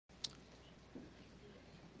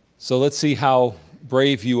So let's see how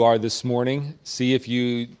brave you are this morning. See if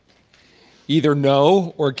you either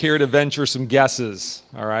know or care to venture some guesses,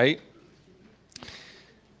 all right?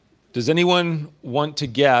 Does anyone want to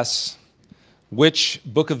guess which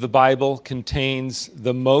book of the Bible contains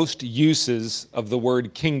the most uses of the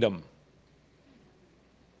word kingdom?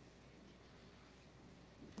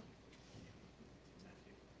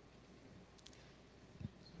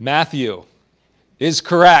 Matthew is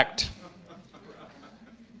correct.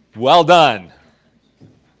 Well done.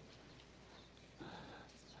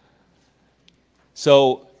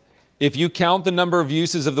 So, if you count the number of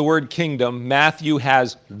uses of the word kingdom, Matthew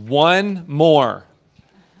has one more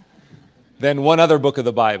than one other book of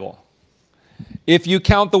the Bible. If you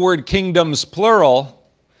count the word kingdoms plural,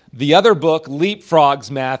 the other book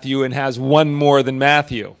leapfrogs Matthew and has one more than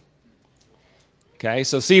Matthew. Okay,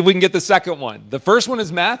 so see if we can get the second one. The first one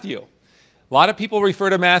is Matthew. A lot of people refer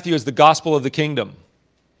to Matthew as the gospel of the kingdom.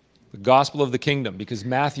 The gospel of the kingdom, because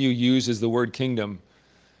Matthew uses the word kingdom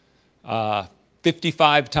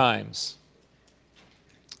 55 times.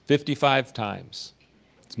 55 times.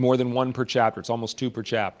 It's more than one per chapter. It's almost two per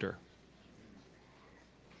chapter.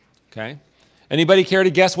 Okay? Anybody care to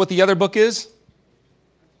guess what the other book is?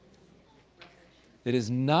 It is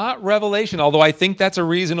not Revelation, although I think that's a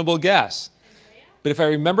reasonable guess. But if I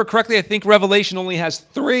remember correctly, I think Revelation only has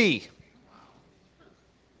 3.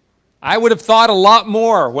 I would have thought a lot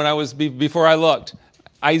more when I was before I looked.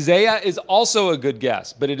 Isaiah is also a good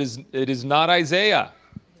guess, but it is not Isaiah.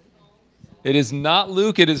 It is not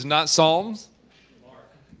Luke. It is not Psalms.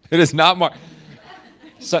 It is not Mark.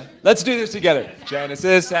 So let's do this together.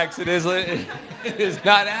 Genesis, Exodus. It is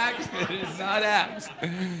not Acts. It is not Acts.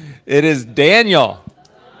 It is Daniel.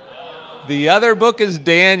 The other book is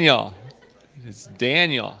Daniel. It's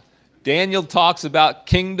Daniel. Daniel talks about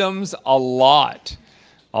kingdoms a lot.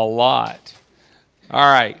 A lot. All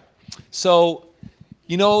right. So,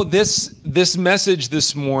 you know, this message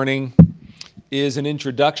this morning is an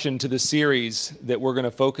introduction to the series that we're going to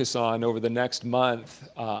focus on over the next month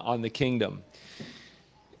on the kingdom.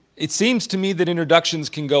 It seems to me that introductions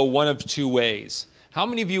can go one of two ways. How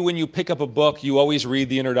many of you, when you pick up a book, you always read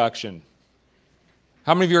the introduction?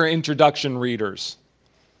 How many of you are introduction readers?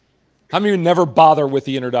 How many of you never bother with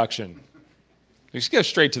the introduction? You just go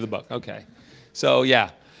straight to the book. Okay. So,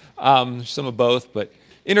 yeah. Some of both, but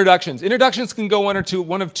introductions. Introductions can go one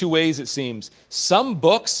of two ways, it seems. Some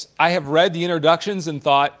books, I have read the introductions and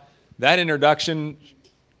thought, that introduction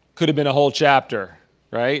could have been a whole chapter,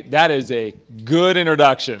 right? That is a good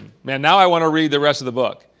introduction. Man, now I want to read the rest of the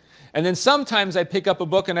book. And then sometimes I pick up a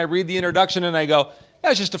book and I read the introduction and I go,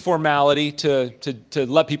 that's just a formality to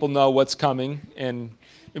let people know what's coming and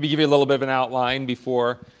maybe give you a little bit of an outline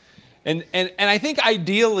before. And I think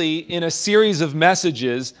ideally in a series of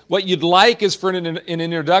messages, what you'd like is for an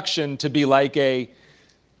introduction to be like a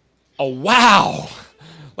wow.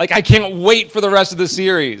 Like I can't wait for the rest of the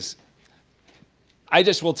series. I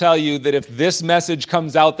just will tell you that if this message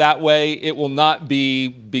comes out that way, it will not be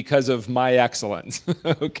because of my excellence,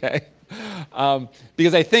 okay?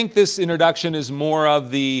 Because I think this introduction is more of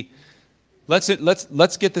the Let's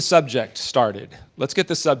get the subject started. Let's get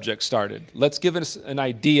the subject started. Let's give us an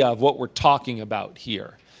idea of what we're talking about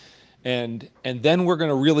here. And then we're going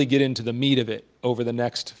to really get into the meat of it over the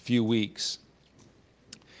next few weeks.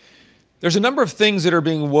 There's a number of things that are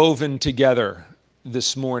being woven together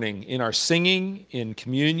this morning in our singing, in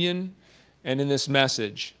communion, and in this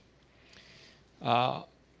message.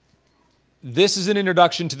 This is an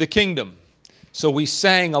introduction to the kingdom. So we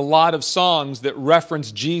sang a lot of songs that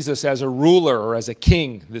reference Jesus as a ruler or as a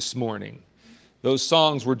king this morning. Those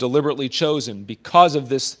songs were deliberately chosen because of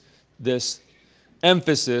this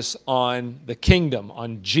emphasis on the kingdom,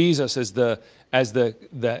 on Jesus as the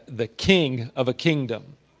king of a kingdom.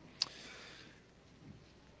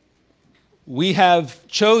 We have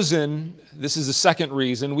chosen, this is the second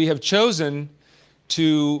reason, we have chosen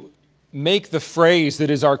to make the phrase that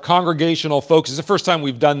is our congregational focus. It's the first time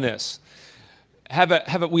we've done this.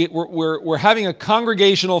 We're having a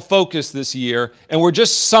congregational focus this year, and we're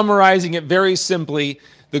just summarizing it very simply.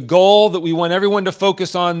 The goal that we want everyone to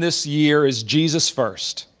focus on this year is Jesus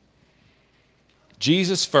first.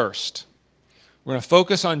 Jesus first. We're going to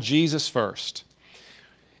focus on Jesus first.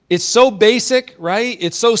 It's so basic, right?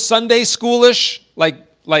 It's so Sunday schoolish,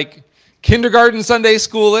 like kindergarten Sunday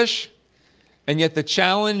schoolish, and yet the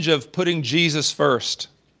challenge of putting Jesus first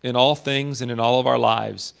in all things and in all of our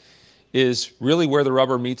lives is really where the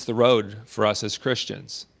rubber meets the road for us as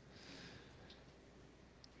Christians.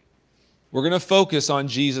 We're going to focus on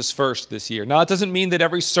Jesus first this year. Now, it doesn't mean that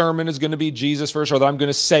every sermon is going to be Jesus first or that I'm going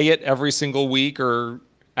to say it every single week or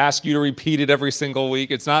ask you to repeat it every single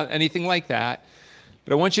week. It's not anything like that.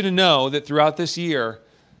 But I want you to know that throughout this year,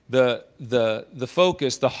 the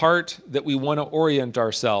focus, the heart that we want to orient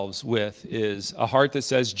ourselves with is a heart that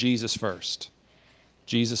says Jesus first.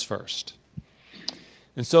 Jesus first.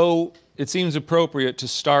 And so it seems appropriate to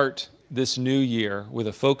start this new year with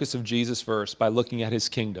a focus of Jesus first by looking at his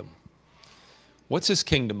kingdom. What's his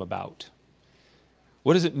kingdom about?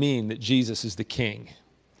 What does it mean that Jesus is the king?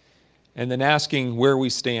 And then asking where we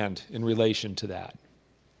stand in relation to that.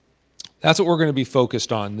 That's what we're going to be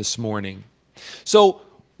focused on this morning. So,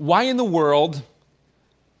 why in the world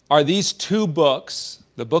are these two books,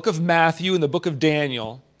 the book of Matthew and the book of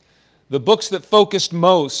Daniel, the books that focused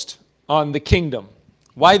most on the kingdom?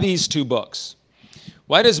 Why these two books?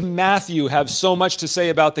 Why does Matthew have so much to say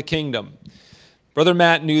about the kingdom? Brother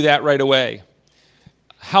Matt knew that right away.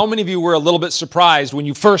 How many of you were a little bit surprised when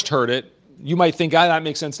you first heard it? You might think, that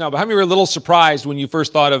makes sense now, but how many were a little surprised when you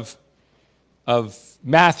first thought of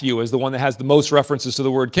Matthew as the one that has the most references to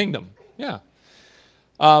the word kingdom? Yeah.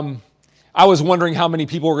 I was wondering how many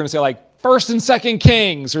people were going to say like First and Second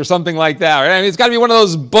Kings or something like that. Right? I mean, it's got to be one of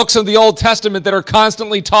those books of the Old Testament that are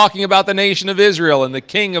constantly talking about the nation of Israel and the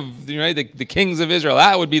king of, the kings of Israel.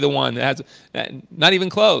 That would be the one that has, not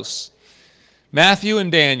even close. Matthew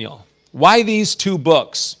and Daniel. Why these two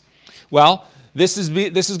books? Well, this is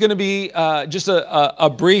going to be just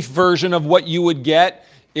a brief version of what you would get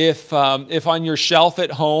if on your shelf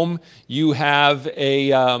at home you have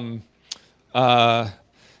a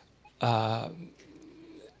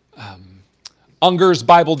Unger's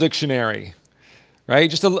Bible Dictionary, right?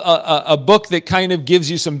 Just a book that kind of gives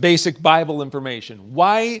you some basic Bible information.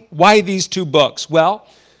 Why these two books? Well,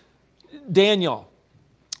 Daniel.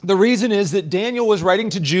 The reason is that Daniel was writing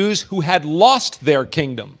to Jews who had lost their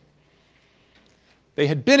kingdom. They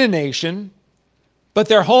had been a nation, but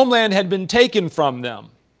their homeland had been taken from them.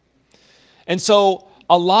 And so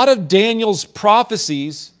a lot of Daniel's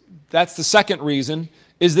prophecies, that's the second reason,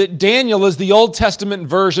 is that Daniel is the Old Testament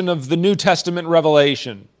version of the New Testament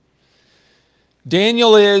Revelation.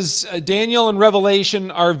 Daniel and Revelation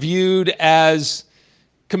are viewed as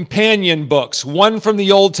companion books, one from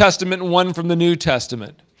the Old Testament and one from the New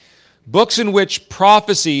Testament. Books in which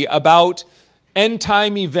prophecy about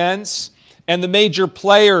end-time events and the major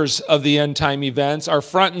players of the end-time events are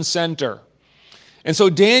front and center. And so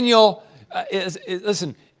Daniel,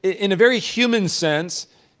 listen, in a very human sense,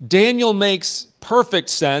 Daniel makes perfect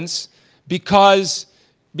sense because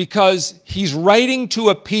he's writing to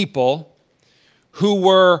a people who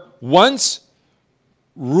were once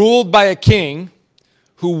ruled by a king,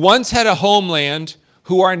 who once had a homeland,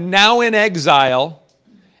 who are now in exile,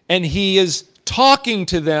 and he is talking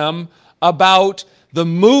to them about the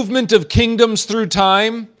movement of kingdoms through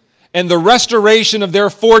time and the restoration of their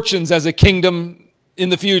fortunes as a kingdom in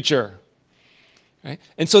the future. Right?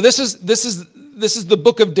 And so this is the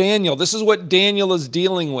book of Daniel. This is what Daniel is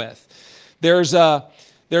dealing with. There's a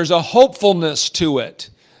hopefulness to it,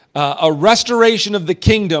 a restoration of the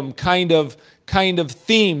kingdom kind of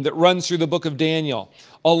theme that runs through the book of Daniel,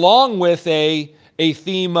 along with a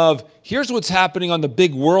theme of here's what's happening on the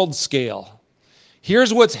big world scale.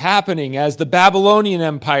 Here's what's happening as the Babylonian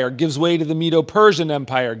Empire gives way to the Medo-Persian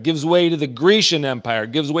Empire, gives way to the Grecian Empire,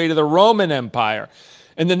 gives way to the Roman Empire.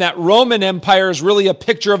 And then that Roman Empire is really a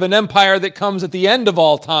picture of an empire that comes at the end of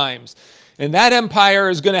all times. And that empire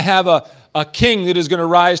is going to have a king that is going to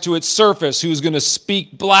rise to its surface, who's going to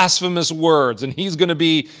speak blasphemous words, and he's going to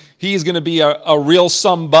be a real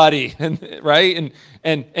somebody, right?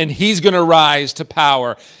 And he's going to rise to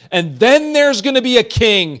power. And then there's going to be a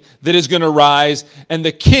king that is going to rise, and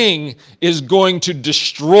the king is going to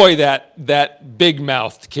destroy that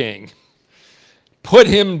big-mouthed king. Put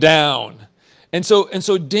him down. And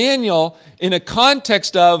so Daniel, in a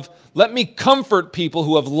context of let me comfort people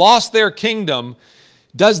who have lost their kingdom,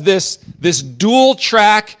 does this dual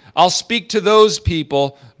track. I'll speak to those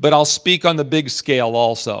people, but I'll speak on the big scale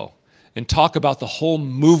also and talk about the whole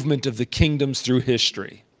movement of the kingdoms through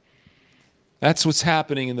history. That's what's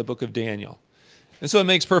happening in the book of Daniel. And so it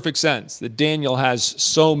makes perfect sense that Daniel has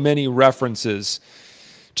so many references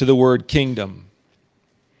to the word kingdom.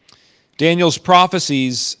 Daniel's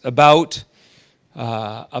prophecies about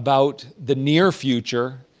the near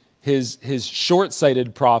future, his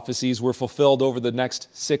short-sighted prophecies were fulfilled over the next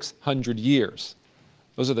 600 years.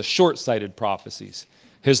 Those are the short-sighted prophecies.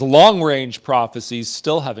 His long-range prophecies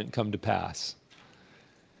still haven't come to pass.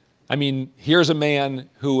 I mean, here's a man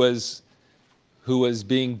who was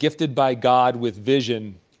being gifted by God with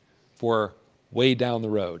vision for way down the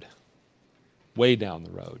road. Way down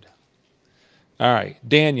the road. All right,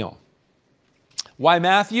 Daniel. Why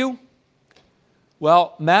Matthew?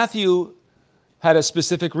 Well, Matthew had a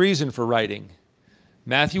specific reason for writing.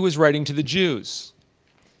 Matthew was writing to the Jews.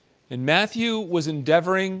 And Matthew was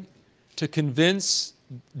endeavoring to convince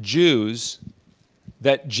Jews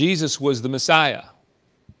that Jesus was the Messiah.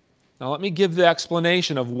 Now let me give the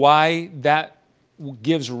explanation of why that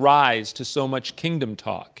gives rise to so much kingdom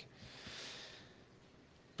talk.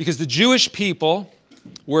 Because the Jewish people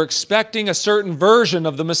were expecting a certain version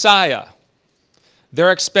of the Messiah.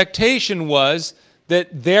 Their expectation was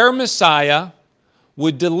that their Messiah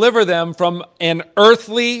would deliver them from an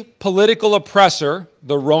earthly political oppressor,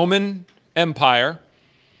 the Roman Empire,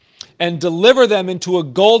 and deliver them into a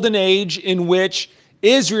golden age in which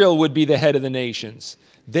Israel would be the head of the nations.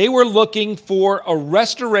 They were looking for a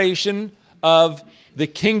restoration of the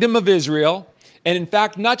kingdom of Israel, and in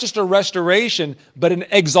fact, not just a restoration, but an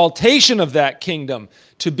exaltation of that kingdom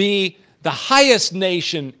to be the highest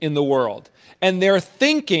nation in the world. And their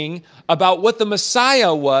thinking about what the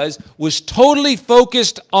Messiah was totally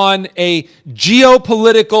focused on a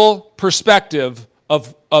geopolitical perspective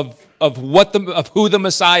of who the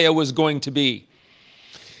Messiah was going to be.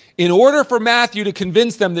 In order for Matthew to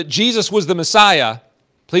convince them that Jesus was the Messiah,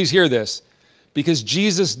 please hear this, because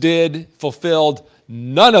Jesus fulfilled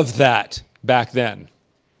none of that back then.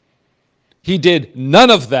 He did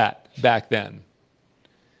none of that back then.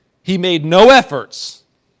 He made no efforts.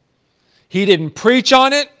 He didn't preach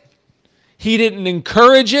on it. He didn't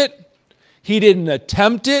encourage it. He didn't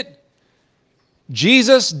attempt it.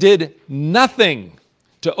 Jesus did nothing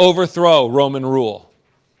to overthrow Roman rule.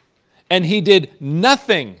 And he did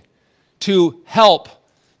nothing to help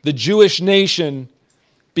the Jewish nation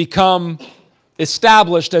become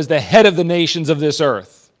established as the head of the nations of this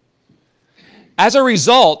earth. As a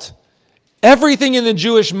result, everything in the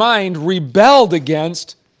Jewish mind rebelled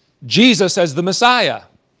against Jesus as the Messiah.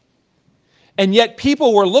 And yet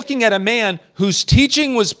people were looking at a man whose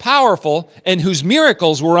teaching was powerful and whose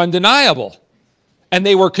miracles were undeniable. And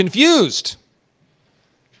they were confused.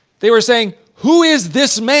 They were saying, who is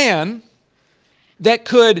this man that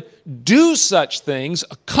could do such things,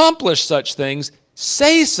 accomplish such things,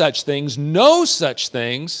 say such things, know such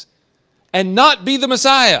things, and not be the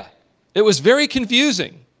Messiah? It was very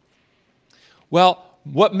confusing. Well,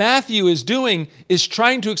 what Matthew is doing is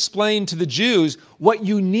trying to explain to the Jews what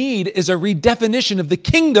you need is a redefinition of the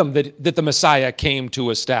kingdom that the Messiah came to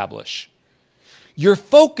establish. You're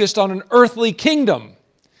focused on an earthly kingdom.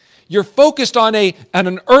 You're focused on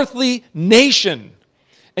an earthly nation.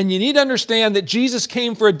 And you need to understand that Jesus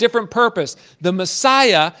came for a different purpose. The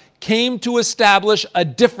Messiah came to establish a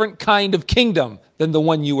different kind of kingdom than the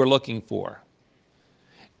one you were looking for.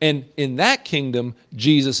 And in that kingdom,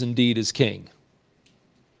 Jesus indeed is king.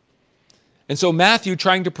 And so Matthew,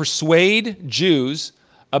 trying to persuade Jews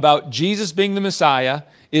about Jesus being the Messiah,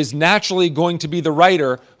 is naturally going to be the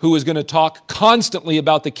writer who is going to talk constantly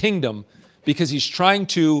about the kingdom, because he's trying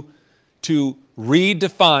to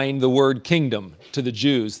redefine the word kingdom to the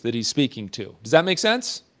Jews that he's speaking to. Does that make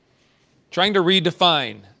sense? Trying to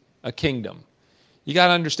redefine a kingdom. You got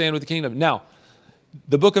to understand what the kingdom. Now,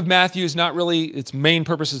 the book of Matthew is not really, its main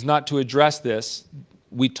purpose is not to address this.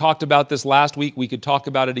 We talked about this last week. We could talk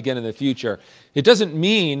about it again in the future. It doesn't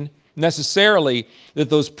mean necessarily that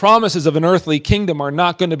those promises of an earthly kingdom are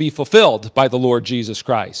not going to be fulfilled by the Lord Jesus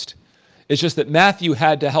Christ. It's just that Matthew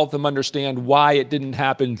had to help them understand why it didn't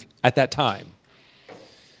happen at that time.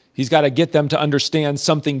 He's got to get them to understand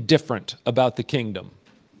something different about the kingdom.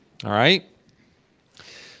 All right?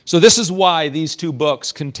 So this is why these two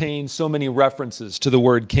books contain so many references to the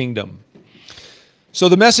word kingdom. So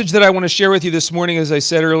the message that I want to share with you this morning, as I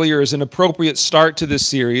said earlier, is an appropriate start to this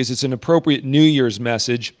series. It's an appropriate New Year's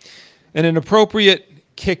message and an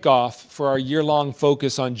appropriate kickoff for our year-long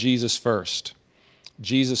focus on Jesus first.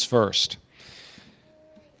 Jesus first.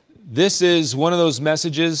 This is one of those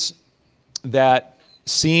messages that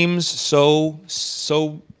seems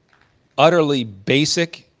so utterly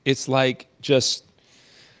basic. It's like just,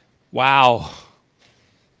 wow.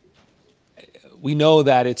 We know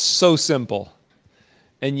that it's so simple.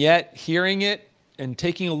 And yet, hearing it and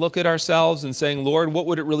taking a look at ourselves and saying, Lord, what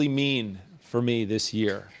would it really mean for me this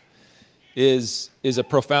year is a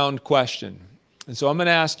profound question. And so I'm going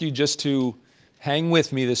to ask you just to hang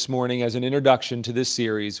with me this morning as an introduction to this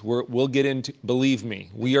series. We'll get into, believe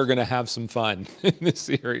me, we are going to have some fun in this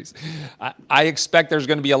series. I expect there's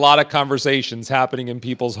going to be a lot of conversations happening in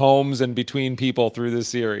people's homes and between people through this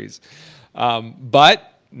series.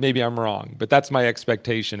 But maybe I'm wrong, but that's my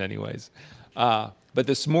expectation anyways. But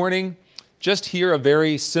this morning, just hear a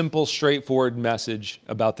very simple, straightforward message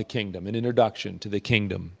about the kingdom, an introduction to the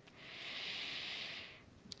kingdom.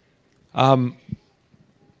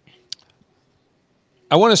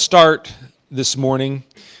 I want to start this morning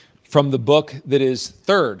from the book that is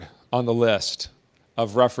third on the list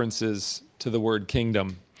of references to the word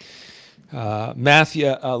kingdom.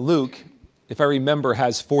 Luke, if I remember,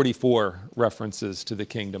 has 44 references to the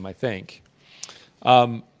kingdom, I think.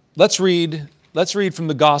 Let's read from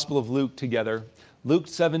the Gospel of Luke together. Luke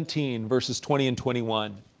 17, verses 20 and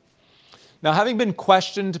 21. Now, having been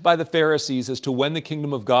questioned by the Pharisees as to when the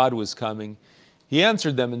kingdom of God was coming, he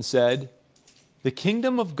answered them and said, "The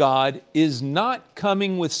kingdom of God is not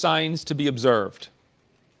coming with signs to be observed.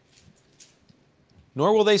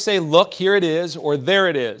 Nor will they say, 'Look, here it is,' or 'There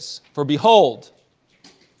it is.' For behold,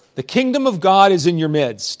 the kingdom of God is in your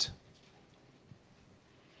midst."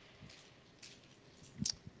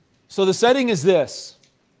 So the setting is this.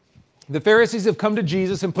 The Pharisees have come to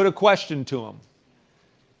Jesus and put a question to him.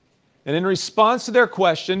 And in response to their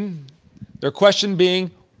question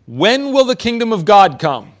being, "When will the kingdom of God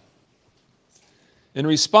come?" In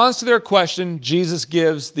response to their question, Jesus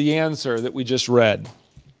gives the answer that we just read.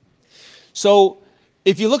 So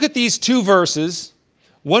if you look at these two verses,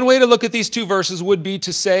 one way to look at these two verses would be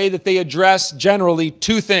to say that they address generally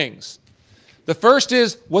two things. The first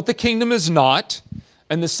is what the kingdom is not,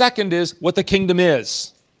 and the second is what the kingdom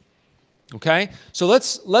is. Okay? So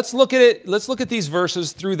let's look at it. Let's look at these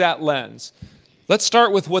verses through that lens. Let's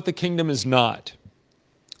start with what the kingdom is not.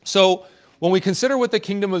 So when we consider what the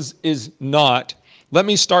kingdom is not, let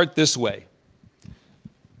me start this way.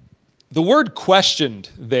 The word questioned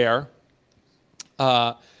there,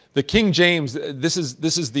 the King James, this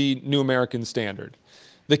is the New American Standard.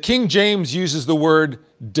 The King James uses the word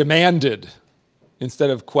demanded instead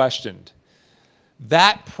of questioned.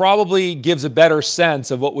 That probably gives a better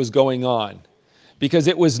sense of what was going on, because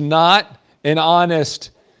it was not an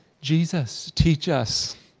honest, "Jesus, teach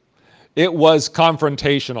us." It was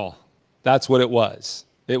confrontational. That's what it was.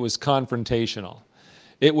 It was confrontational.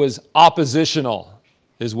 It was oppositional,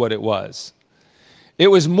 is what it was. It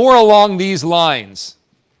was more along these lines.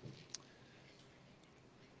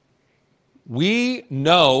 We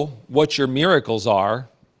know what your miracles are,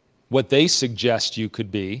 what they suggest you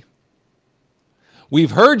could be.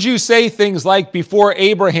 We've heard you say things like, "Before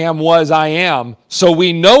Abraham was, I am," so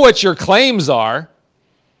we know what your claims are.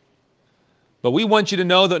 But we want you to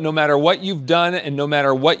know that no matter what you've done and no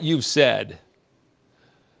matter what you've said,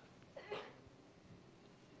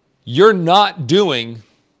 you're not doing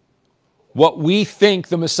what we think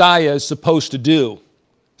the Messiah is supposed to do.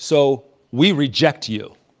 So we reject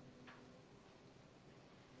you.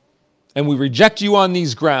 And we reject you on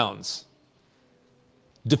these grounds.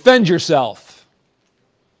 Defend yourself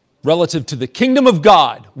relative to the kingdom of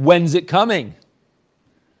God. When's it coming?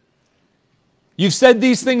 You've said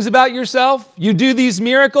these things about yourself. You do these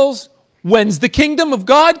miracles. When's the kingdom of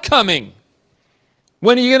God coming?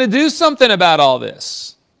 When are you going to do something about all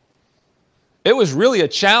this? It was really a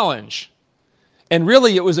challenge. And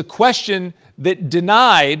really it was a question that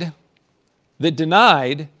denied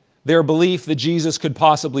their belief that Jesus could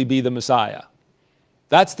possibly be the Messiah.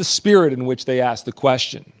 That's the spirit in which they asked the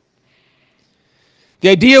question. The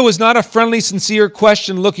idea was not a friendly, sincere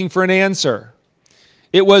question looking for an answer.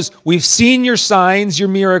 It was, "We've seen your signs, your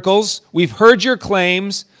miracles, we've heard your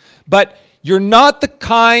claims, but you're not the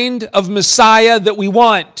kind of Messiah that we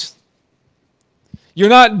want. You're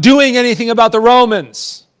not doing anything about the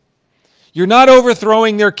Romans. You're not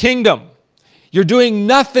overthrowing their kingdom. You're doing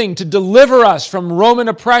nothing to deliver us from Roman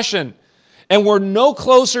oppression, and we're no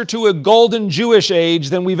closer to a golden Jewish age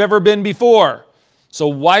than we've ever been before. So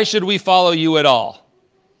why should we follow you at all?"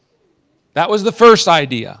 That was the first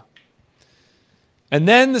idea. And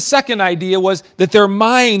then the second idea was that their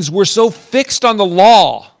minds were so fixed on the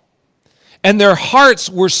law and their hearts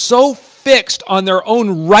were so fixed on their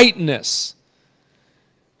own rightness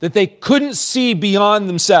that they couldn't see beyond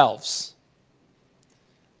themselves.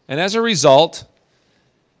 And as a result,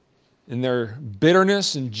 in their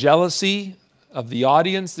bitterness and jealousy of the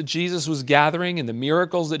audience that Jesus was gathering and the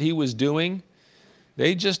miracles that he was doing,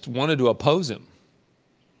 they just wanted to oppose him.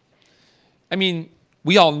 I mean,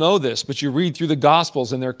 we all know this, but you read through the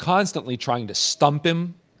Gospels and they're constantly trying to stump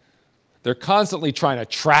him. They're constantly trying to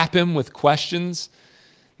trap him with questions.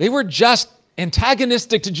 They were just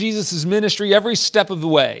antagonistic to Jesus' ministry every step of the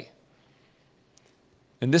way.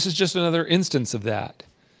 And this is just another instance of that.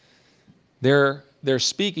 They're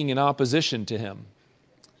speaking in opposition to him.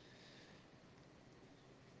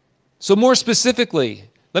 So more specifically,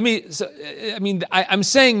 I'm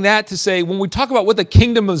saying that to say, when we talk about what the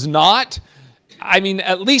kingdom is not,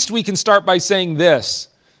 at least we can start by saying this.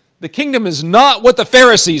 The kingdom is not what the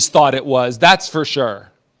Pharisees thought it was, that's for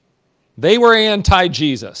sure. They were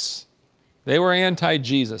anti-Jesus. They were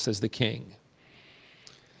anti-Jesus as the king.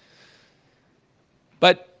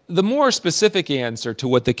 the more specific answer to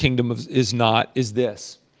what the kingdom is not is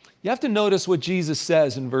this. You have to notice what Jesus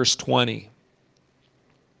says in verse 20.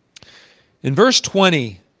 In verse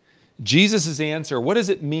 20, Jesus' answer, what does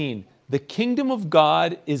it mean? The kingdom of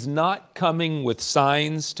God is not coming with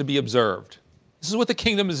signs to be observed. This is what the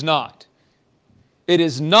kingdom is not. It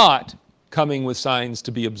is not coming with signs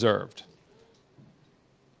to be observed.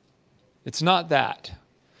 It's not that.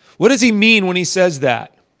 What does he mean when he says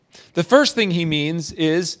that? The first thing he means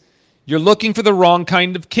is you're looking for the wrong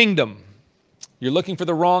kind of kingdom. You're looking for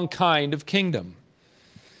the wrong kind of kingdom.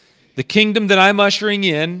 The kingdom that I'm ushering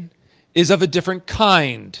in is of a different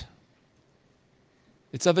kind.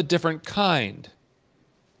 It's of a different kind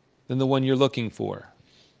than the one you're looking for.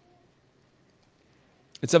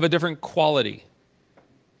 It's of a different quality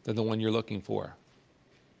than the one you're looking for.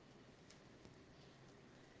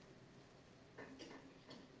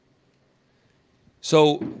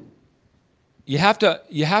 So you have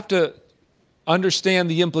to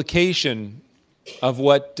understand the implication of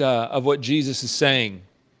what Jesus is saying.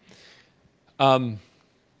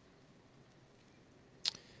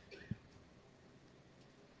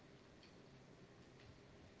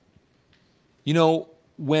 You know,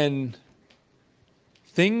 when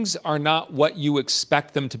things are not what you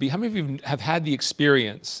expect them to be, how many of you have had the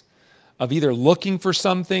experience of either looking for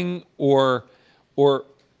something or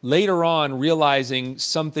later on realizing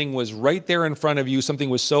something was right there in front of you, something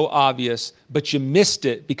was so obvious, but you missed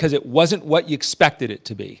it because it wasn't what you expected it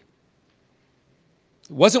to be?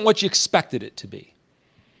 It wasn't what you expected it to be.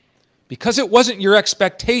 Because it wasn't your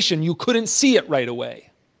expectation, you couldn't see it right away.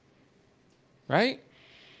 Right?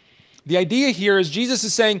 The idea here is Jesus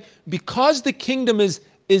is saying, because the kingdom is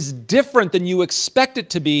different than you expect it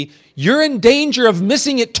to be, you're in danger of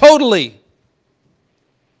missing it totally.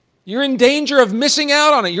 You're in danger of missing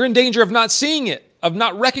out on it. You're in danger of not seeing it, of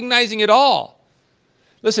not recognizing it all.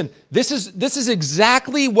 Listen, this is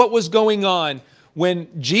exactly what was going on when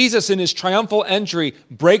Jesus in his triumphal entry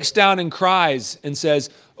breaks down and cries and says,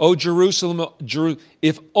 "Oh, Jerusalem,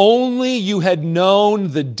 if only you had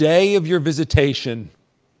known the day of your visitation.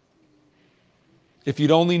 If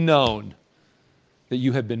you'd only known that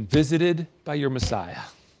you had been visited by your Messiah.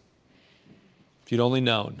 If you'd only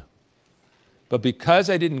known. But because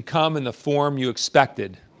I didn't come in the form you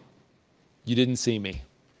expected, you didn't see me.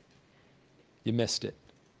 You missed it.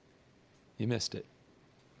 You missed it.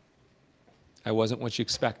 I wasn't what you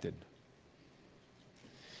expected."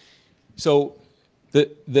 So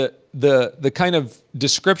the kind of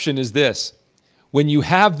description is this. When you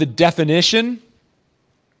have the definition,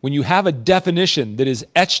 when you have a definition that is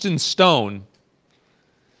etched in stone,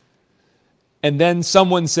 and then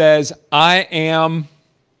someone says, "I am,"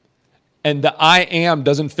 and the "I am"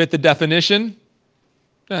 doesn't fit the definition,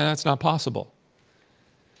 that's not possible.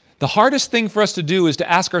 The hardest thing for us to do is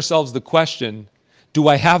to ask ourselves the question, do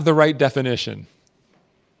I have the right definition?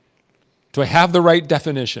 Do I have the right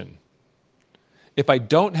definition? If I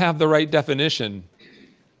don't have the right definition,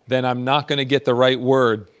 then I'm not going to get the right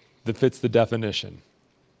word that fits the definition.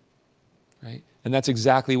 Right? And that's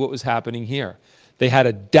exactly what was happening here. They had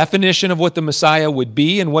a definition of what the Messiah would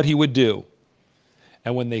be and what he would do.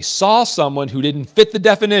 And when they saw someone who didn't fit the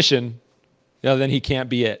definition, then he can't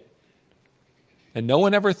be it. And no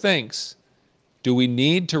one ever thinks, do we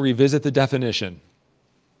need to revisit the definition?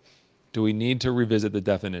 Do we need to revisit the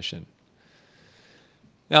definition?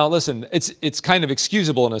 Now listen, it's kind of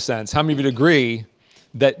excusable in a sense. How many of you would agree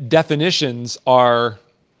that definitions are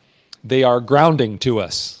grounding to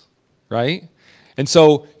us? Right? And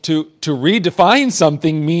so to redefine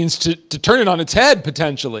something means to turn it on its head,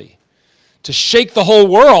 potentially. To shake the whole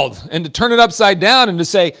world and to turn it upside down and to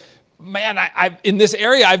say, man, in this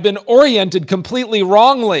area I've been oriented completely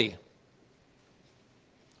wrongly.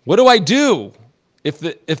 What do I do if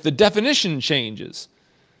the definition changes?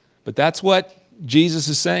 But that's what Jesus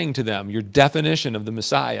is saying to them. Your definition of the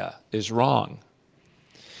Messiah is wrong.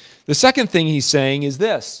 The second thing he's saying is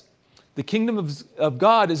this. The kingdom of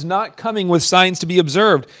God is not coming with signs to be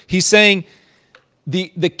observed. He's saying the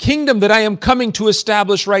kingdom that I am coming to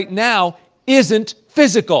establish right now isn't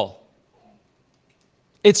physical.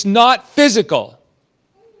 It's not physical.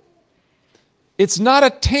 It's not a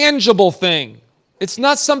tangible thing. It's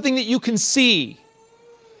not something that you can see.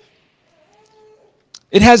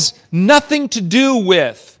 It has nothing to do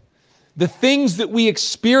with the things that we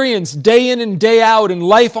experience day in and day out in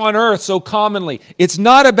life on earth so commonly. It's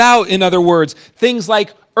not about, in other words, things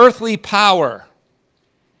like earthly power.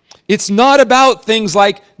 It's not about things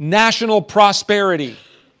like national prosperity.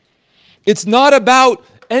 It's not about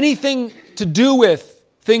anything to do with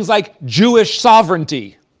things like Jewish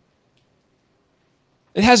sovereignty.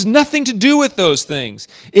 It has nothing to do with those things.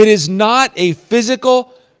 It is not a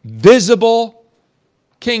physical, visible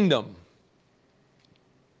kingdom.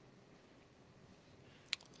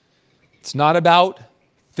 It's not about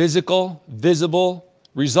physical, visible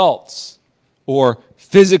results or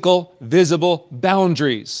physical, visible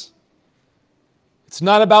boundaries. It's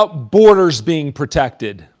not about borders being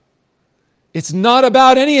protected. It's not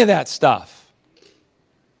about any of that stuff.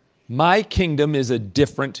 My kingdom is a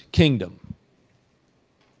different kingdom.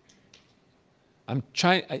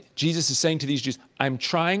 Jesus is saying to these Jews, I'm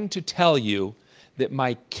trying to tell you that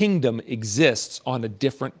my kingdom exists on a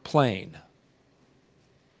different plane.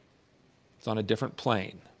 It's on a different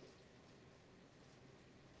plane.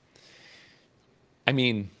 I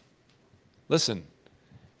mean, listen,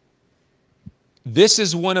 this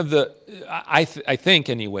is one of the, I think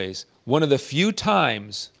anyways, one of the few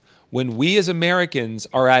times when we as Americans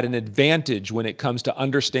are at an advantage when it comes to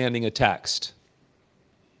understanding a text.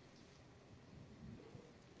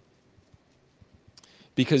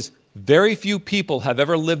 Because very few people have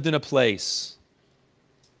ever lived in a place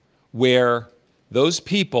where those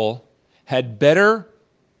people had better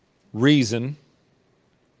reason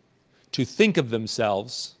to think of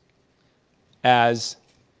themselves as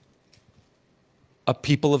a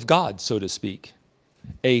people of God, so to speak,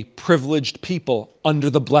 a privileged people under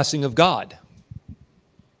the blessing of God.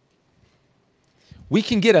 We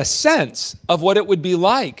can get a sense of what it would be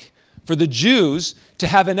like for the Jews to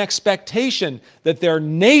have an expectation that their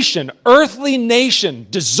nation, earthly nation,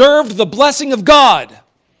 deserved the blessing of God,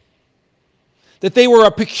 that they were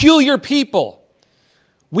a peculiar people.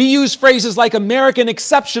 We use phrases like American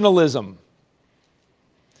exceptionalism.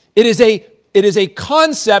 It is a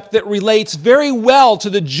concept that relates very well to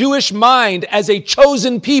the Jewish mind as a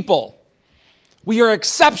chosen people. We are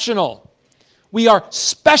exceptional. We are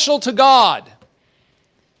special to God.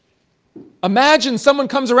 Imagine someone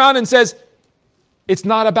comes around and says, it's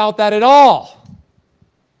not about that at all.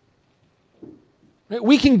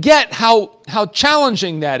 We can get how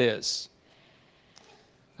challenging that is.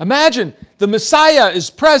 Imagine the Messiah is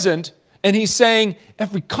present and he's saying,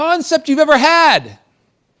 every concept you've ever had,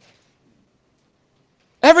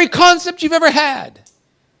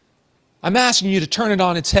 I'm asking you to turn it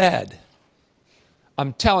on its head.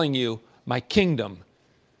 I'm telling you, my kingdom,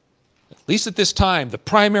 at least at this time, the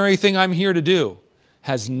primary thing I'm here to do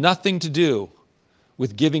has nothing to do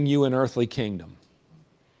with giving you an earthly kingdom.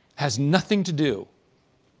 Has nothing to do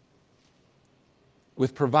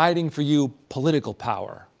with providing for you political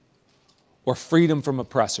power or freedom from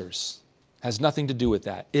oppressors. Has nothing to do with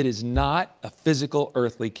that. It is not a physical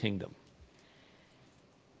earthly kingdom.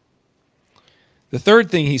 The third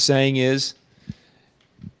thing he's saying is,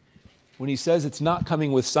 when he says it's not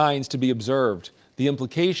coming with signs to be observed, the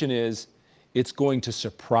implication is it's going to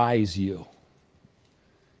surprise you.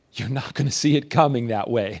 You're not going to see it coming that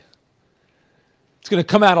way. It's going to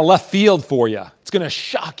come out of left field for you. It's going to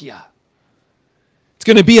shock you. It's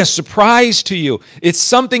going to be a surprise to you. It's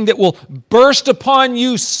something that will burst upon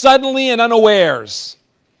you suddenly and unawares.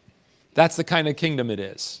 That's the kind of kingdom it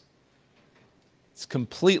is. It's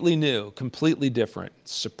completely new, completely different.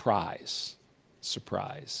 Surprise.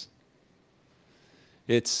 Surprise.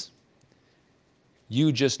 It's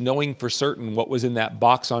you just knowing for certain what was in that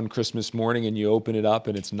box on Christmas morning and you open it up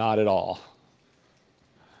and it's not at all.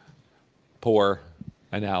 Poor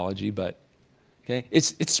analogy, but okay.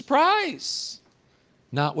 It's surprise.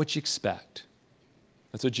 Not what you expect.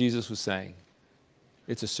 That's what Jesus was saying.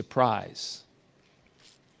 It's a surprise.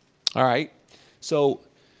 All right. So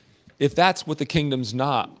if that's what the kingdom's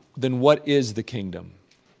not, then what is the kingdom?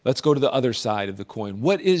 Let's go to the other side of the coin.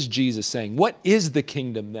 What is Jesus saying? What is the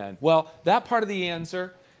kingdom then? Well, that part of the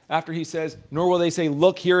answer, after he says, nor will they say,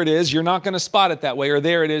 look, here it is. You're not going to spot it that way, or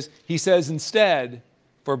there it is. He says instead,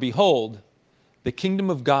 for behold, the kingdom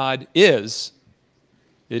of God is,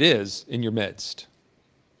 it is in your midst.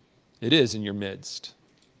 It is in your midst.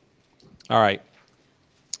 All right.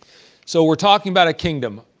 So we're talking about a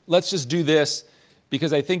kingdom. Let's just do this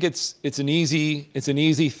because I think it's an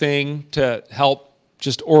easy thing to help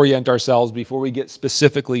just orient ourselves before we get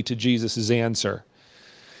specifically to Jesus' answer.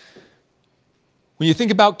 When you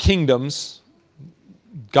think about kingdoms,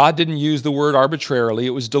 God didn't use the word arbitrarily.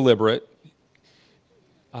 It was deliberate.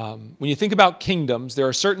 When you think about kingdoms, there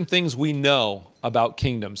are certain things we know about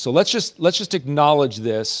kingdoms. So let's just acknowledge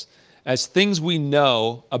this as things we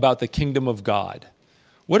know about the kingdom of God.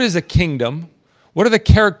 What is a kingdom? What are the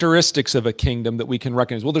characteristics of a kingdom that we can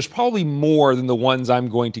recognize? Well, there's probably more than the ones I'm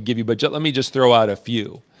going to give you, but let me just throw out a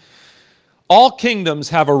few. All kingdoms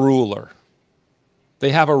have a ruler. They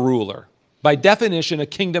have a ruler. By definition, a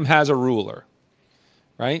kingdom has a ruler,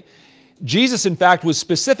 right? Jesus, in fact, was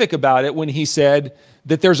specific about it when he said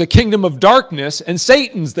that there's a kingdom of darkness and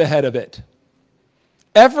Satan's the head of it.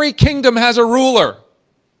 Every kingdom has a ruler.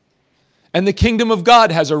 And the kingdom of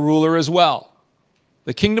God has a ruler as well.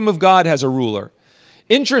 The kingdom of God has a ruler.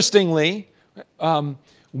 Interestingly,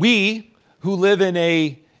 we who live in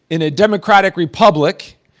a democratic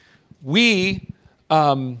republic, we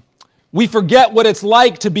forget what it's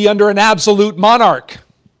like to be under an absolute monarch.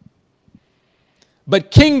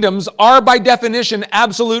 But kingdoms are by definition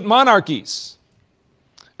absolute monarchies.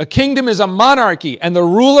 A kingdom is a monarchy, and the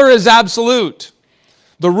ruler is absolute.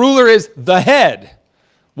 The ruler is the head.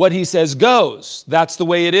 What he says goes. That's the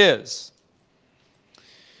way it is.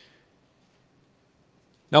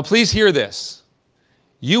 Now please hear this.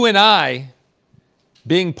 You and I,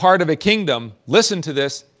 being part of a kingdom, listen to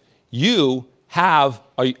this, you have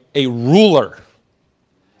a ruler,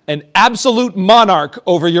 an absolute monarch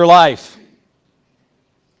over your life.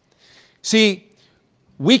 See,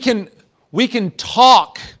 we can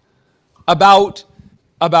talk about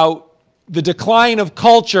the decline of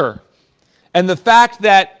culture and the fact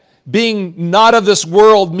that being not of this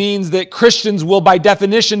world means that Christians will by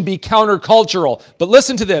definition be countercultural. But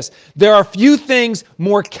listen to this. There are few things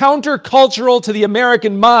more countercultural to the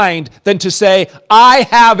American mind than to say, I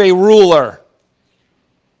have a ruler.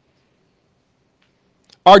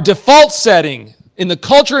 Our default setting in the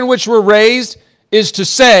culture in which we're raised is to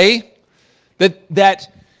say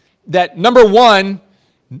that number one,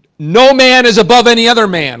 no man is above any other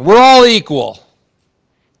man. We're all equal.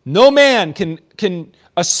 No man can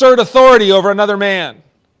assert authority over another man.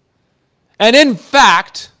 And in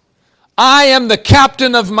fact, I am the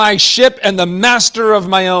captain of my ship and the master of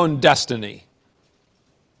my own destiny.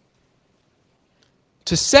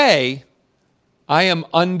 To say, I am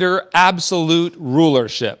under absolute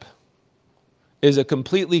rulership is a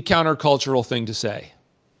completely countercultural thing to say.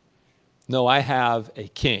 No, I have a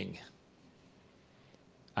king.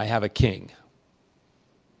 I have a king.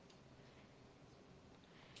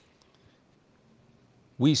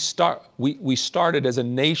 We started as a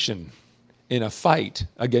nation in a fight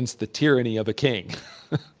against the tyranny of a king.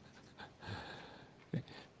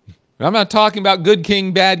 I'm not talking about good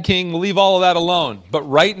king, bad king. We'll leave all of that alone. But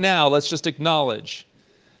right now, let's just acknowledge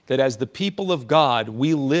that as the people of God,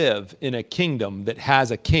 we live in a kingdom that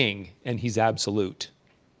has a king, and he's absolute.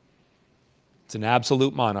 It's an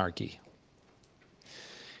absolute monarchy.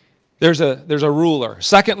 There's a ruler.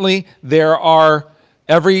 Secondly,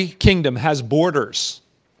 every kingdom has borders,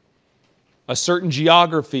 a certain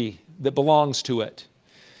geography that belongs to it.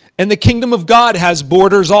 And the kingdom of God has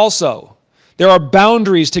borders also. There are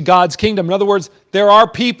boundaries to God's kingdom. In other words, there are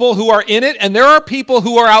people who are in it and there are people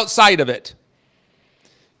who are outside of it.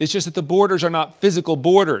 It's just that the borders are not physical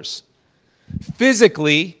borders.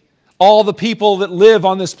 Physically, all the people that live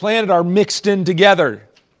on this planet are mixed in together.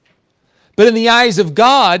 But in the eyes of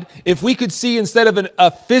God, if we could see instead of a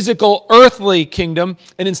physical earthly kingdom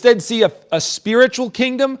and instead see a spiritual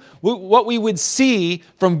kingdom, what we would see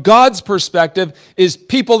from God's perspective is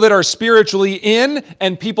people that are spiritually in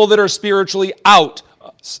and people that are spiritually out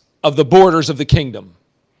of the borders of the kingdom.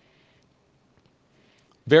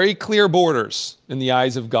 Very clear borders in the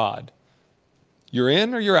eyes of God. You're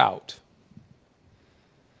in or you're out.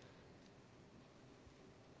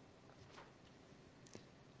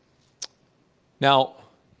 Now,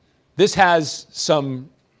 this has some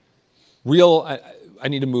real, I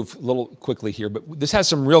need to move a little quickly here, but this has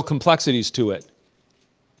some real complexities to it.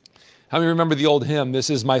 How many remember the old hymn, "This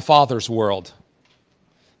is my Father's world"?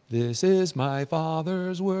 This is my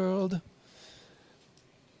Father's world.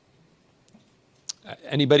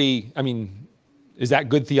 Anybody, is that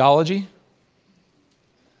good theology?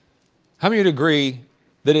 How many would agree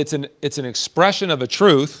that it's an expression of a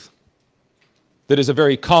truth that is a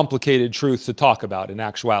very complicated truth to talk about in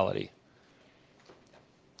actuality?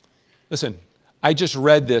 Listen, I just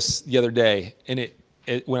read this the other day, and it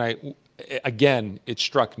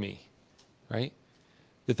struck me, right?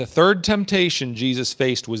 That the third temptation Jesus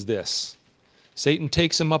faced was this. Satan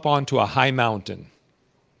takes him up onto a high mountain.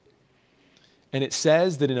 And it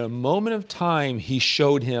says that in a moment of time, he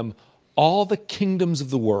showed him all the kingdoms of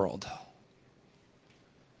the world.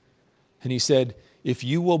 And he said, if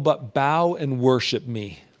you will but bow and worship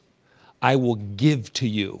me, I will give to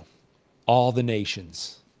you all the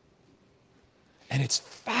nations. And it's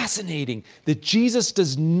fascinating that Jesus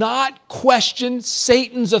does not question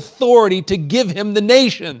Satan's authority to give him the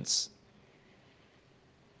nations.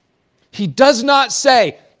 He does not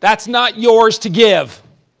say, that's not yours to give.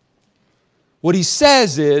 What he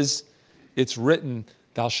says is, it's written,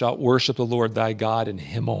 thou shalt worship the Lord thy God and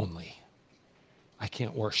him only. I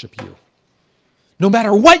can't worship you. No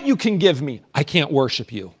matter what you can give me, I can't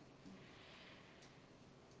worship you.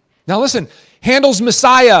 Now listen, Handel's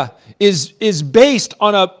Messiah is based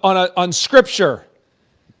on Scripture.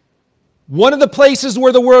 One of the places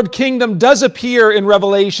where the word kingdom does appear in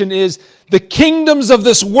Revelation is the kingdoms of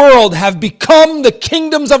this world have become the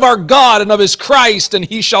kingdoms of our God and of His Christ, and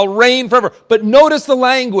He shall reign forever. But notice the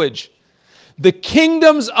language. The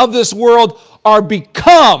kingdoms of this world are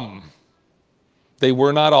become. They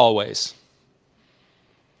were not always.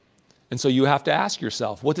 And so you have to ask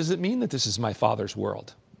yourself, what does it mean that this is my Father's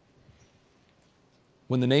world?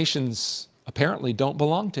 When the nations apparently don't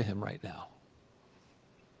belong to Him right now.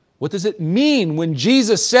 What does it mean when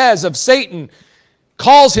Jesus says of Satan,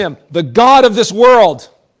 calls him the God of this world?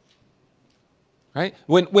 Right?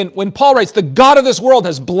 When Paul writes, the God of this world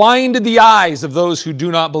has blinded the eyes of those who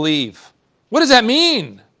do not believe. What does that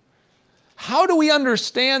mean? How do we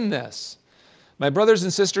understand this? My brothers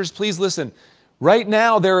and sisters, please listen. Right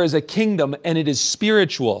now there is a kingdom, and it is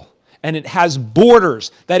spiritual, and it has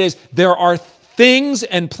borders. That is, there are things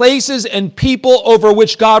and places and people over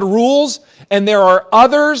which God rules, and there are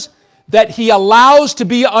others that He allows to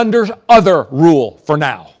be under other rule for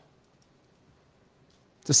now.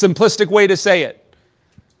 It's a simplistic way to say it,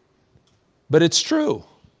 but it's true.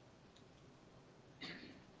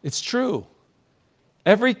 It's true.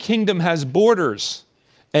 Every kingdom has borders,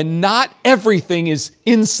 and not everything is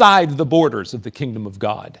inside the borders of the kingdom of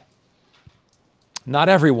God. Not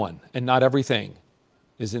everyone and not everything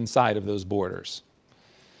is inside of those borders.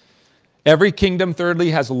 Every kingdom,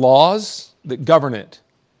 thirdly, has laws that govern it.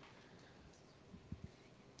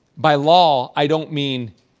 By law, I don't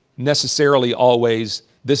mean necessarily always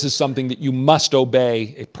this is something that you must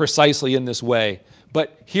obey precisely in this way.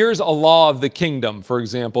 But here's a law of the kingdom, for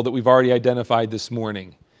example, that we've already identified this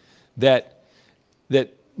morning. That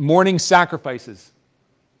morning sacrifices.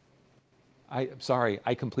 I'm sorry,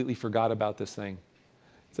 I completely forgot about this thing.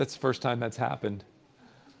 That's the first time that's happened.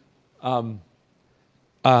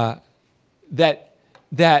 That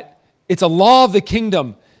it's a law of the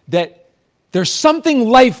kingdom that there's something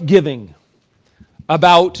life-giving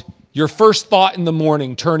about your first thought in the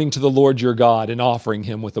morning, turning to the Lord your God and offering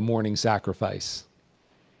Him with a morning sacrifice.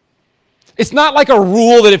 It's not like a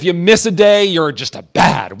rule that if you miss a day, you're just a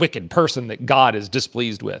bad, wicked person that God is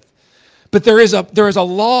displeased with. But there is a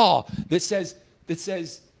law that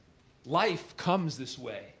says life comes this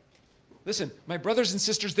way. Listen, my brothers and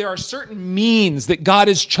sisters, there are certain means that God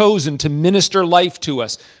has chosen to minister life to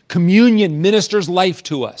us. Communion ministers life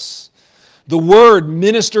to us. The Word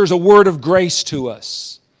ministers a word of grace to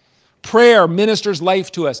us. Prayer ministers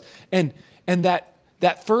life to us. And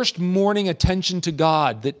that first morning attention to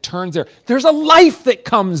God that turns there, there's a life that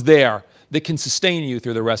comes there that can sustain you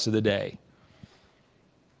through the rest of the day.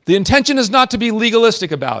 The intention is not to be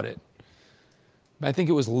legalistic about it. I think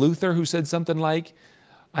it was Luther who said something like,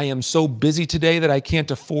 I am so busy today that I can't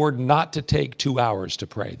afford not to take 2 hours to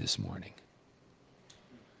pray this morning.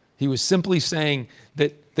 He was simply saying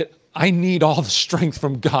that I need all the strength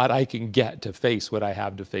from God I can get to face what I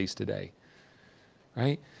have to face today.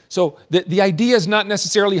 Right? So the idea is not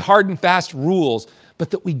necessarily hard and fast rules, but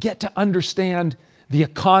that we get to understand the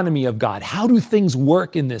economy of God. How do things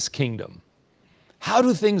work in this kingdom? How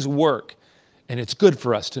do things work? And it's good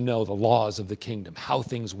for us to know the laws of the kingdom, how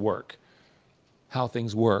things work. How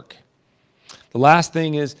things work. The last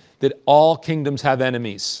thing is that all kingdoms have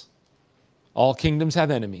enemies. All kingdoms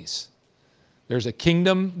have enemies. There's a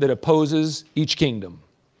kingdom that opposes each kingdom.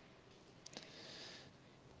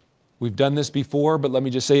 We've done this before, but let me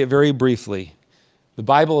just say it very briefly. The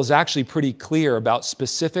Bible is actually pretty clear about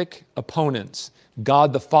specific opponents.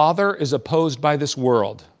 God the Father is opposed by this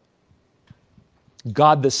world.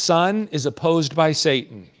 God the Son is opposed by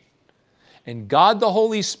Satan. And God the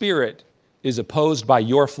Holy Spirit is opposed by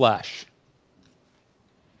your flesh.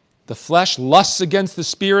 The flesh lusts against the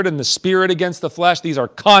Spirit and the Spirit against the flesh. These are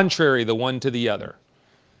contrary the one to the other.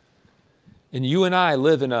 And you and I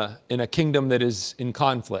live in a kingdom that is in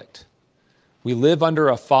conflict. We live under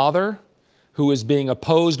a Father who is being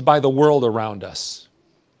opposed by the world around us.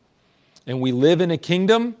 And we live in a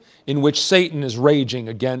kingdom in which Satan is raging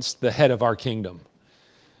against the head of our kingdom.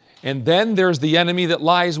 And then there's the enemy that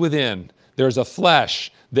lies within. There's a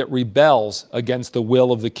flesh that rebels against the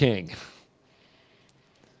will of the King,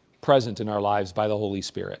 present in our lives by the Holy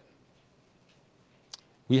Spirit.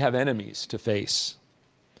 We have enemies to face.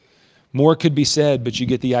 More could be said, but you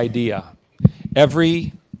get the idea.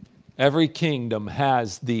 Every kingdom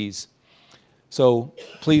has these. So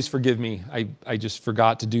please forgive me. I just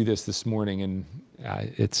forgot to do this morning, and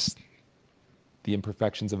it's the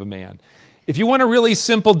imperfections of a man. If you want a really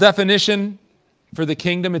simple definition for the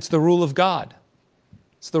kingdom, it's the rule of God.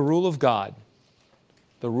 It's the rule of God.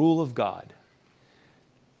 The rule of God.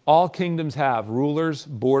 All kingdoms have rulers,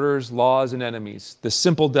 borders, laws, and enemies. The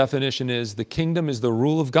simple definition is the kingdom is the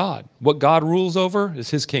rule of God. What God rules over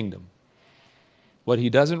is his kingdom. What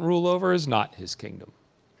he doesn't rule over is not his kingdom.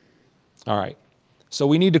 All right, so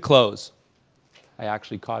we need to close. I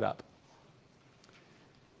actually caught up.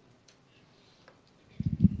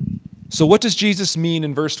 So what does Jesus mean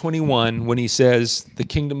in verse 21 when he says the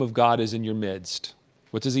kingdom of God is in your midst?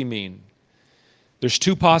 What does he mean? There's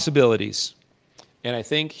two possibilities, and I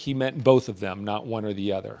think he meant both of them, not one or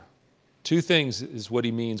the other. Two things is what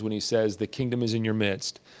he means when he says the kingdom is in your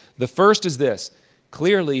midst. The first is this.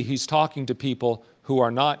 Clearly, he's talking to people who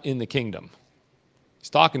are not in the kingdom. He's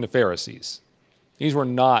talking to Pharisees. These were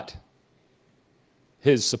not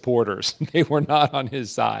his supporters. They were not on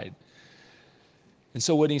his side. And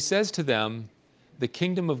so when he says to them, the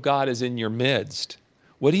kingdom of God is in your midst,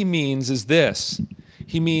 what he means is this.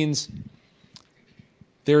 He means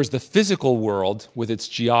there's the physical world with its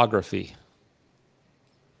geography.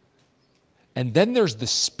 And then there's the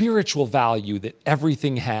spiritual value that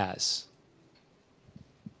everything has.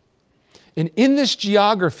 And in this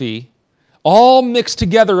geography, all mixed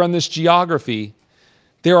together on this geography,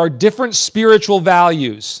 there are different spiritual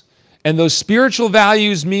values. And those spiritual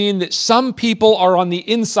values mean that some people are on the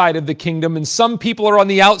inside of the kingdom and some people are on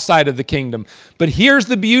the outside of the kingdom. But here's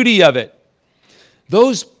the beauty of it.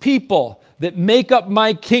 Those people that make up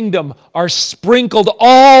my kingdom are sprinkled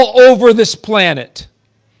all over this planet.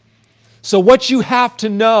 So what you have to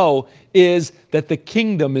know is that the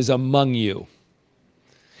kingdom is among you.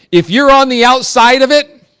 If you're on the outside of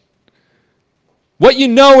it, what you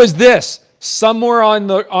know is this. Somewhere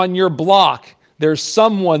on your block, there's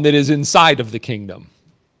someone that is inside of the kingdom.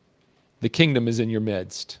 The kingdom is in your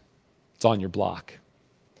midst. It's on your block.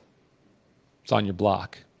 It's on your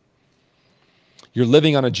block. You're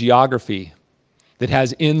living on a geography that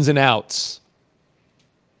has ins and outs.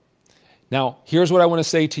 Now, here's what I want to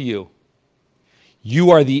say to you. You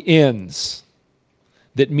are the ins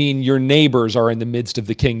that mean your neighbors are in the midst of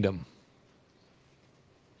the kingdom.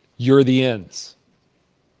 You're the ins.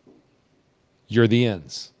 You're the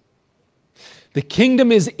ins. The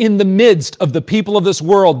kingdom is in the midst of the people of this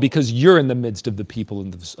world because you're in the midst of the people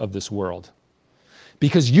of this world.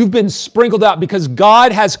 Because you've been sprinkled out, because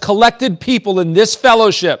God has collected people in this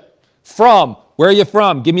fellowship from, where are you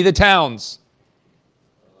from? Give me the towns.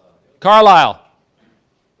 Carlisle,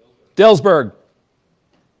 Dillsburg,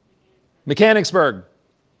 Mechanicsburg.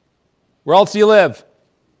 Where else do you live?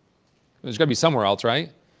 There's got to be somewhere else,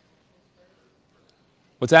 right?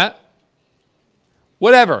 What's that?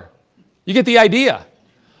 Whatever. You get the idea.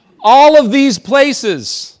 All of these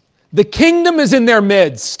places, the kingdom is in their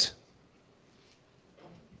midst.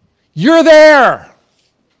 You're there.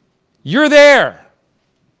 You're there.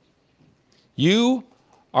 You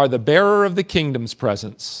are the bearer of the kingdom's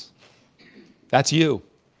presence. That's you.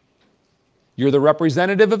 You're the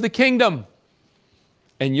representative of the kingdom.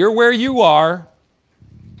 And you're where you are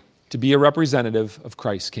to be a representative of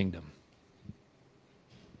Christ's kingdom.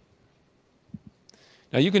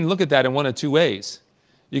 Now, you can look at that in one of two ways.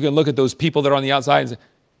 You can look at those people that are on the outside and say,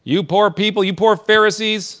 you poor people, you poor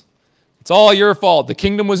Pharisees, it's all your fault. The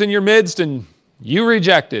kingdom was in your midst and you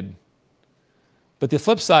rejected. But the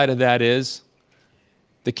flip side of that is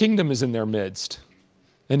the kingdom is in their midst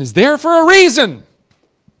and is there for a reason.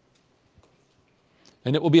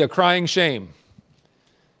 And it will be a crying shame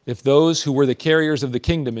if those who were the carriers of the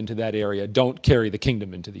kingdom into that area don't carry the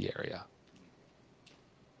kingdom into the area.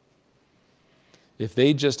 If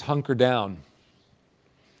they just hunker down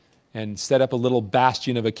and set up a little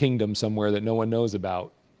bastion of a kingdom somewhere that no one knows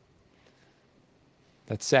about,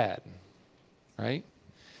 that's sad, right?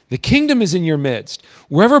 The kingdom is in your midst.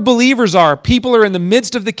 Wherever believers are, people are in the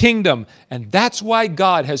midst of the kingdom, and that's why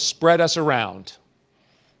God has spread us around.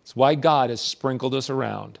 It's why God has sprinkled us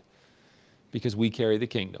around, because we carry the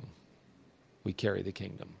kingdom. We carry the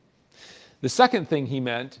kingdom. The second thing he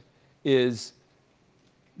meant is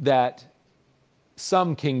that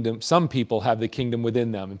some people have the kingdom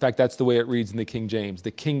within them. In fact, that's the way it reads in the King James.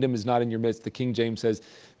 The kingdom is not in your midst. The King James says,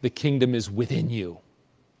 the kingdom is within you.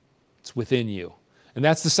 It's within you. And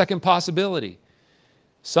that's the second possibility.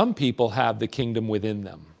 Some people have the kingdom within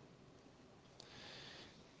them.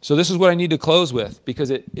 So this is what I need to close with,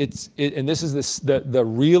 because and this is the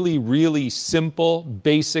really, really simple,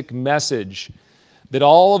 basic message that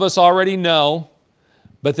all of us already know,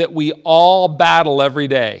 but that we all battle every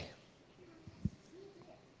day.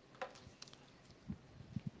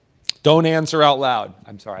 Don't answer out loud.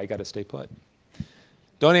 I'm sorry, I got to stay put.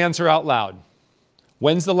 Don't answer out loud.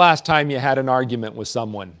 When's the last time you had an argument with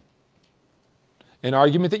someone An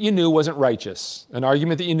argument that you knew wasn't righteous. An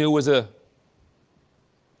argument that you knew was it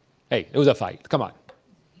was a fight. Come on.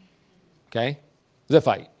 Okay? It was a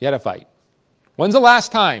fight. You had a fight. When's the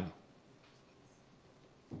last time?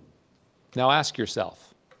 Now ask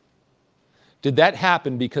yourself, did that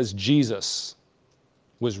happen because Jesus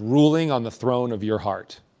was ruling on the throne of your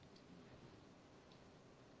heart?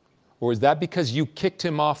 Or is that because you kicked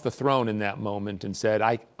him off the throne in that moment and said,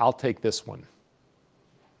 I'll take this one?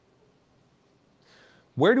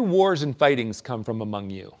 Where do wars and fightings come from among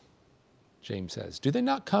you? James says. Do they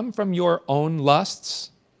not come from your own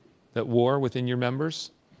lusts that war within your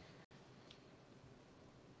members?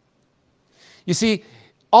 You see,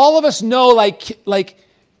 all of us know like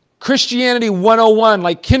Christianity 101,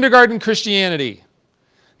 like kindergarten Christianity,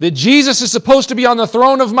 that Jesus is supposed to be on the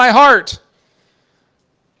throne of my heart.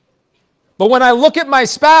 But when I look at my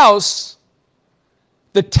spouse,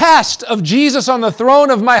 the test of Jesus on the throne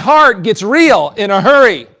of my heart gets real in a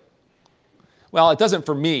hurry. Well, it doesn't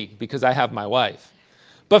for me because I have my wife.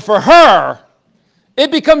 But for her, it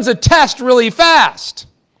becomes a test really fast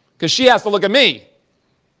because she has to look at me.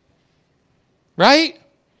 Right?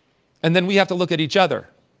 And then we have to look at each other.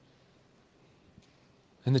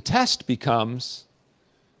 And the test becomes,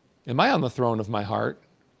 am I on the throne of my heart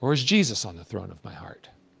or is Jesus on the throne of my heart?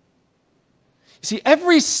 See,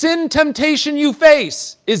 every sin temptation you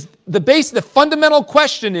face is the fundamental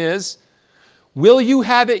question is, will you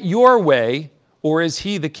have it your way or is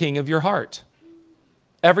he the king of your heart?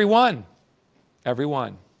 Every one. Every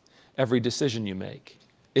one. Every decision you make.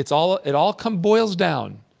 It all boils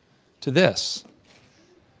down to this.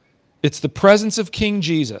 It's the presence of King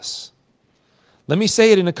Jesus. Let me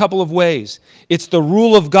say it in a couple of ways. It's the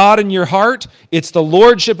rule of God in your heart. It's the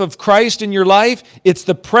lordship of Christ in your life. It's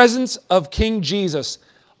the presence of King Jesus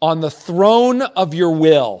on the throne of your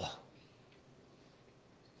will.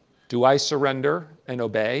 Do I surrender and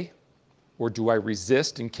obey? Or do I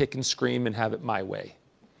resist and kick and scream and have it my way?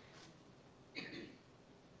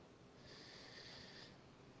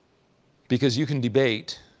 Because you can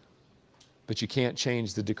debate, but you can't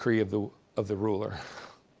change the decree of the ruler.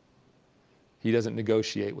 He doesn't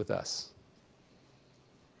negotiate with us.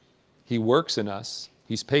 He works in us.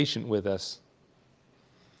 He's patient with us.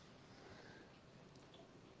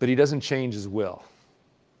 But he doesn't change his will.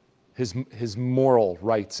 His moral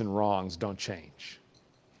rights and wrongs don't change.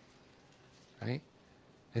 Right?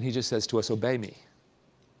 And he just says to us, obey me.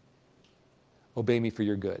 Obey me for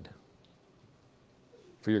your good.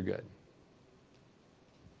 For your good.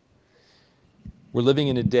 We're living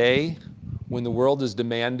in a day when the world is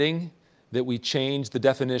demanding that we change the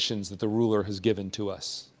definitions that the ruler has given to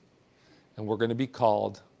us. And we're going to be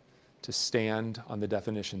called to stand on the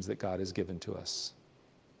definitions that God has given to us.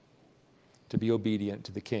 To be obedient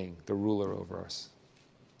to the king, the ruler over us.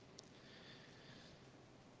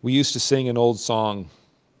 We used to sing an old song.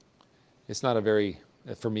 It's not a very,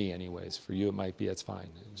 for me anyways, for you it might be, it's fine.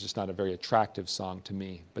 It's just not a very attractive song to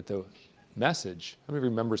me. But the message, I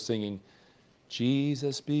remember singing,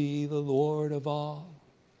 Jesus be the Lord of all.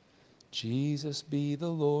 Jesus be the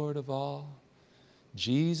Lord of all.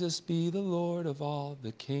 Jesus be the Lord of all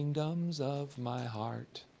the kingdoms of my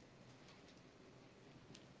heart.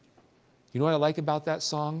 You know what I like about that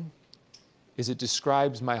song? Is it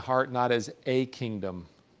describes my heart not as a kingdom,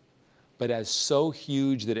 but as so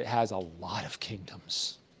huge that it has a lot of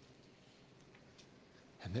kingdoms.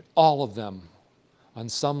 And that all of them, on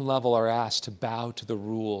some level, are asked to bow to the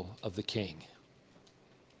rule of the king.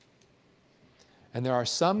 And there are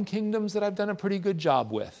some kingdoms that I've done a pretty good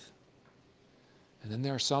job with. And then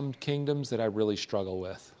there are some kingdoms that I really struggle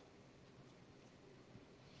with.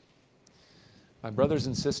 My brothers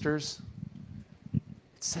and sisters,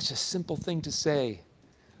 it's such a simple thing to say.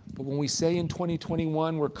 But when we say in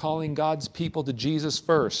 2021 we're calling God's people to Jesus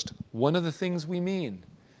first, one of the things we mean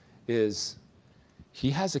is he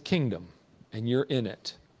has a kingdom and you're in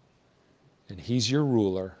it. And he's your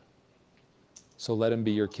ruler. So let him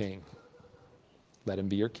be your king. Let him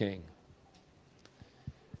be your king.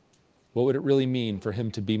 What would it really mean for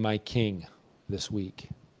him to be my king this week,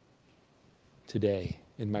 today,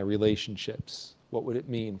 in my relationships? What would it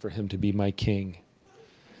mean for him to be my king?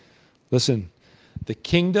 Listen, the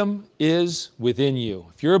kingdom is within you.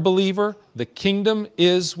 If you're a believer, the kingdom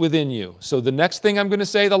is within you. So the next thing I'm going to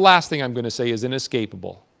say, the last thing I'm going to say is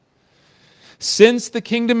inescapable. Since the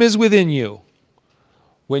kingdom is within you,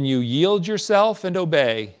 when you yield yourself and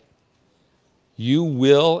obey, you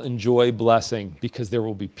will enjoy blessing because there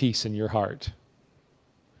will be peace in your heart.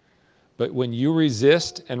 But when you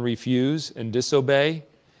resist and refuse and disobey,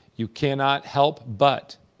 you cannot help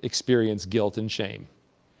but experience guilt and shame.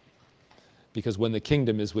 Because when the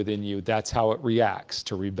kingdom is within you, that's how it reacts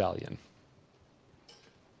to rebellion.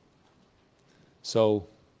 So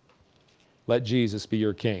let Jesus be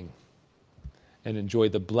your king and enjoy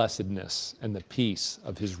the blessedness and the peace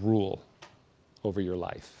of his rule over your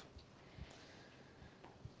life.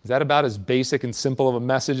 Is that about as basic and simple of a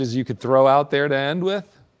message as you could throw out there to end with?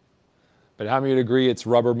 But how many would agree it's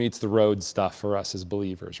rubber meets the road stuff for us as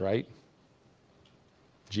believers, right?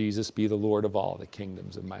 Jesus be the Lord of all the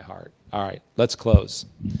kingdoms of my heart. All right, let's close.